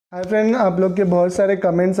Hi friend, आप लोग के बहुत सारे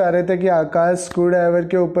कमेंट्स आ रहे थे कि आकाश स्क्रू ड्राइवर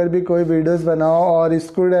के ऊपर भी कोई वीडियोस बनाओ और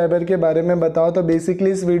स्क्रू ड्राइवर के बारे में बताओ। तो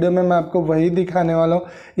बेसिकली इस वीडियो में मैं आपको वही दिखाने वाला हूँ।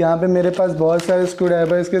 यहाँ पे मेरे पास बहुत सारे स्क्रू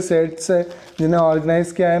ड्राइवर्स के सेट्स है जिन्हें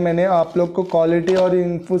ऑर्गेनाइज़ किया है मैंने। आप लोग को क्वालिटी और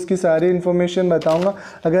उसकी सारी इन्फॉर्मेशन बताऊँगा।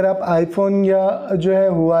 अगर आप आईफोन या जो है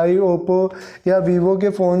हुआई, ओप्पो या वीवो के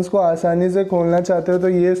फ़ोन्स को आसानी से खोलना चाहते हो तो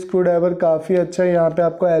ये स्क्रू ड्राइवर काफ़ी अच्छा है। यहाँ पर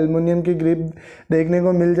आपको एल्युमिनियम की ग्रिप देखने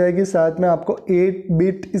को मिल जाएगी, साथ में आपको 8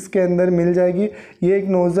 बिट इसके अंदर मिल जाएगी। ये एक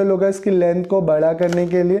नोज़ल होगा इसकी लेंथ को बड़ा करने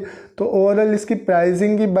के लिए। तो ओवरऑल इसकी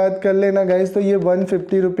प्राइसिंग की बात कर लेना गाइस, तो ये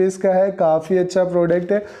 150 रुपीज़ का है। काफ़ी अच्छा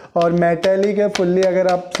प्रोडक्ट है और मेटालिक है फुल्ली। अगर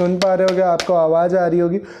आप सुन पा रहे होगे, आपको आवाज़ आ रही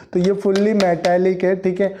होगी, तो ये फुल्ली मेटालिक है,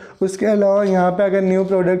 ठीक है। उसके अलावा यहाँ पे अगर न्यू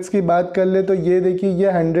प्रोडक्ट्स की बात कर ले तो ये देखिए,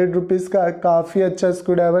 ये 100 रुपीज़ का काफ़ी अच्छा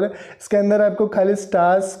स्क्रू ड्राइवर है। इसके अंदर आपको खाली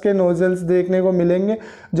स्टार्स के नोजल्स देखने को मिलेंगे।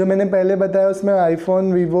 जो मैंने पहले बताया उसमें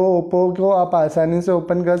आईफोन, वीवो, ओप्पो को आप आसानी से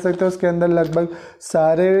ओपन कर सकते हो। उसके अंदर लगभग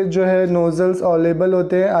सारे जो है नोजल्स अवेलेबल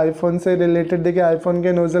होते हैं आईफोन से रिलेटेड। देखिए, आईफोन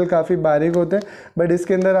के नोज़ल काफ़ी बारीक होते हैं, बट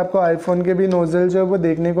इसके अंदर आपको आईफोन के भी नोज़ल जो है वो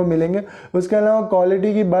देखने को मिलेंगे। उसके अलावा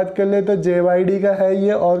क्वालिटी की बात कर ले तो JYD का है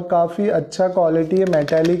ये और काफ़ी अच्छा क्वालिटी है,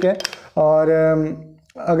 मेटालिक है। और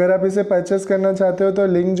अगर आप इसे परचेस करना चाहते हो तो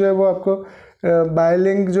लिंक जो है वो आपको बाय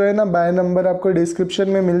लिंक जो है ना, बाय नंबर आपको डिस्क्रिप्शन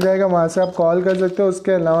में मिल जाएगा, वहाँ से आप कॉल कर सकते हो।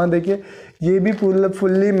 उसके अलावा देखिए, ये भी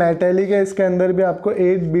फुल्ली मेटालिक है। इसके अंदर भी आपको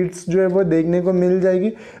 8 बिट्स जो है वो देखने को मिल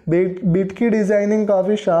जाएगी। बिट की डिज़ाइनिंग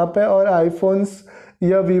काफ़ी शार्प है। और आईफोन्स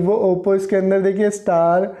या वीवो, ओप्पो इसके अंदर देखिए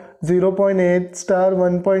स्टार 0.8, स्टार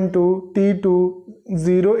 1.2, T2,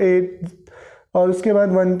 0.8 और उसके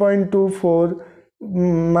बाद 1.24,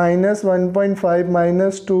 -1.5,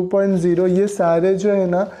 -2.0, ये सारे जो है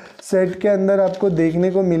ना सेट के अंदर आपको देखने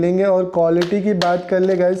को मिलेंगे। और क्वालिटी की बात कर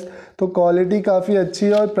ले गाइस तो क्वालिटी काफ़ी अच्छी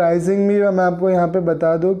है। और प्राइसिंग भी मैं आपको यहाँ पे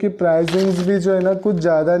बता दूँ कि प्राइसिंग्स भी जो है ना कुछ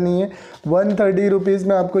ज़्यादा नहीं है। 130 रुपीज़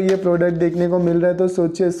में आपको ये प्रोडक्ट देखने को मिल रहा है। तो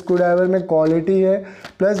सोचिए, स्क्रू ड्राइवर में क्वालिटी है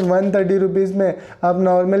प्लस 130 रुपीज़ में। आप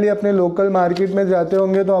नॉर्मली अपने लोकल मार्केट में जाते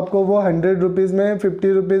होंगे तो आपको वो 100 रुपीज़ में,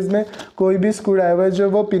 50 रुपीज़ में कोई भी स्क्रू ड्राइवर जो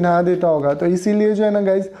वो पिना देता होगा। तो इसीलिए जो है ना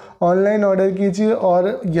गाइस, ऑनलाइन ऑर्डर कीजिए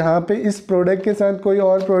और यहाँ पे इस प्रोडक्ट के साथ कोई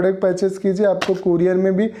और प्रोडक्ट परचेस कीजिए। आपको कुरियर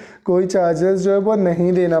में भी कोई चार्जेस जो है वो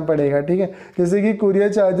नहीं देना पड़ेगा, ठीक है। जैसे कि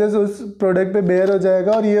कुरियर चार्जेस उस प्रोडक्ट पे बेयर हो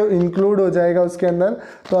जाएगा और ये इंक्लूड हो जाएगा उसके अंदर,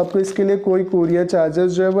 तो आपको इसके लिए कोई कुरियर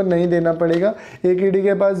चार्जेस जो है वो नहीं देना पड़ेगा। AKD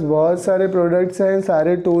के पास बहुत सारे प्रोडक्ट्स हैं,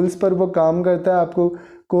 सारे टूल्स पर वो काम करता है। आपको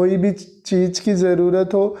कोई भी चीज़ की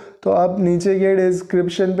ज़रूरत हो तो आप नीचे के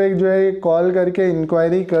डिस्क्रिप्शन पे जो है कॉल करके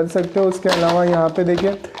इंक्वायरी कर सकते हो। उसके अलावा यहाँ पे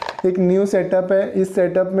देखिए, एक न्यू सेटअप है। इस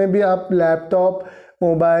सेटअप में भी आप लैपटॉप,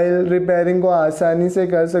 मोबाइल रिपेयरिंग को आसानी से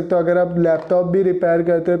कर सकते हो। अगर आप लैपटॉप भी रिपेयर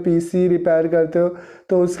करते हो, PC रिपेयर करते हो,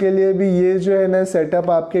 तो उसके लिए भी ये जो है ना सेटअप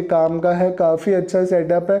आपके काम का है। काफ़ी अच्छा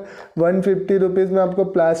सेटअप है। 150 रुपीज़ में आपको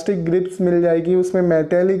प्लास्टिक ग्रिप्स मिल जाएगी। उसमें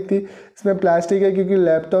मेटेलिक थी, इसमें प्लास्टिक है क्योंकि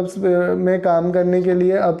लैपटॉप्स में काम करने के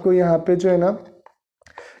लिए आपको यहाँ पे जो है ना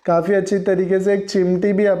काफ़ी अच्छी तरीके से एक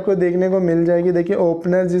चिमटी भी आपको देखने को मिल जाएगी। देखिए,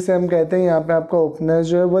 ओपनर जिसे हम कहते हैं, यहाँ पे आपको ओपनर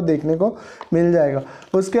जो है वो देखने को मिल जाएगा।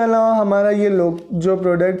 उसके अलावा हमारा ये जो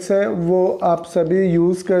प्रोडक्ट्स है वो आप सभी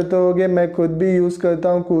यूज़ करते होगे, मैं खुद भी यूज़ करता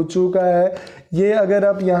हूँ। कूचू का है ये। अगर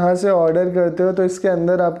आप यहाँ से ऑर्डर करते हो तो इसके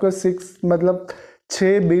अंदर आपको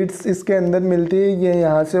 6 बीट्स इसके अंदर मिलती है। ये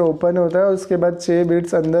यहाँ से ओपन होता है और उसके बाद 6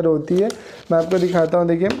 बीट्स अंदर होती है। मैं आपको दिखाता हूँ,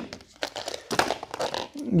 देखिए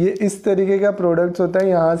ये इस तरीके का प्रोडक्ट्स होता है।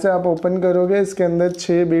 यहाँ से आप ओपन करोगे, इसके अंदर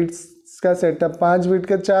 6 बीट्स का सेटअप, 5 बीट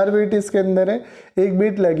का, 4 बीट इसके अंदर है, 1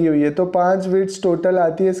 बीट लगी हुई है, तो 5 बीट्स टोटल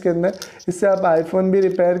आती है इसके अंदर। इससे आप आईफोन भी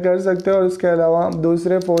रिपेयर कर सकते हो और उसके अलावा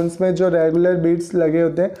दूसरे फ़ोन्स में जो रेगुलर बीट्स लगे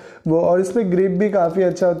होते हैं वो। और इसमें ग्रिप भी काफ़ी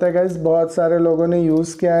अच्छा होता है गाइस, बहुत सारे लोगों ने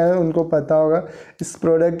यूज़ किया है, उनको पता होगा। इस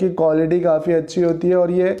प्रोडक्ट की क्वालिटी काफ़ी अच्छी होती है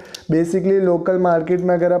और ये बेसिकली लोकल मार्केट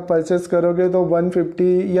में अगर आप परचेस करोगे तो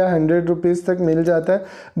 150 या 100 रुपीज़ तक मिल जाता है।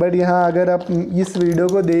 बट यहाँ अगर आप इस वीडियो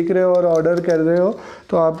को देख रहे हो और ऑर्डर कर रहे हो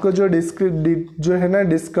तो आपको जो है ना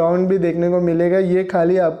डिस्काउंट भी देखने को मिलेगा। ये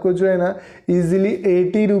खाली आपको जो है ना ईजिली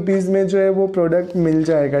 80 रुपीज़ में जो है वो प्रोडक्ट मिल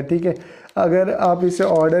जाएगा, ठीक है। अगर आप इसे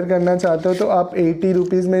ऑर्डर करना चाहते हो तो आप 80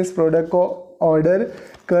 रुपीज़ में इस प्रोडक्ट को ऑर्डर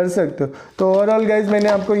कर सकते हो। तो ओवरऑल गाइज, मैंने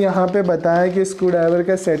आपको यहाँ पे बताया कि स्क्रू ड्राइवर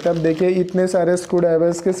का सेटअप देखिए, इतने सारे स्क्रू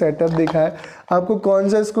ड्राइवर्स के सेटअप दिखाए। आपको कौन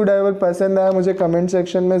सा स्क्रू ड्राइवर पसंद आया मुझे कमेंट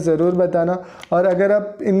सेक्शन में ज़रूर बताना। और अगर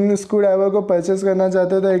आप इन स्क्रू ड्राइवर को परचेस करना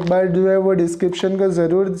चाहते हो तो एक बार जो है वो डिस्क्रिप्शन को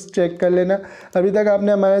ज़रूर चेक कर लेना। अभी तक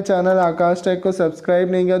आपने हमारे चैनल आकाश टेक को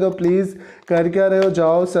सब्सक्राइब नहीं किया तो प्लीज़ कर क्या रहे हो,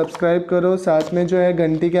 जाओ सब्सक्राइब करो, साथ में जो है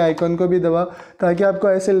घंटी के आइकन को भी दबाओ ताकि आपको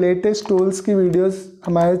ऐसे लेटेस्ट टूल्स की वीडियोस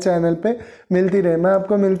हमारे चैनल पे मिलती रहे। मैं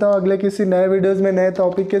आपको मिलता हूँ अगले किसी नए वीडियोज़ में नए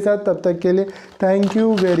टॉपिक के साथ। तब तक के लिए थैंक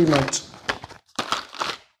यू वेरी मच।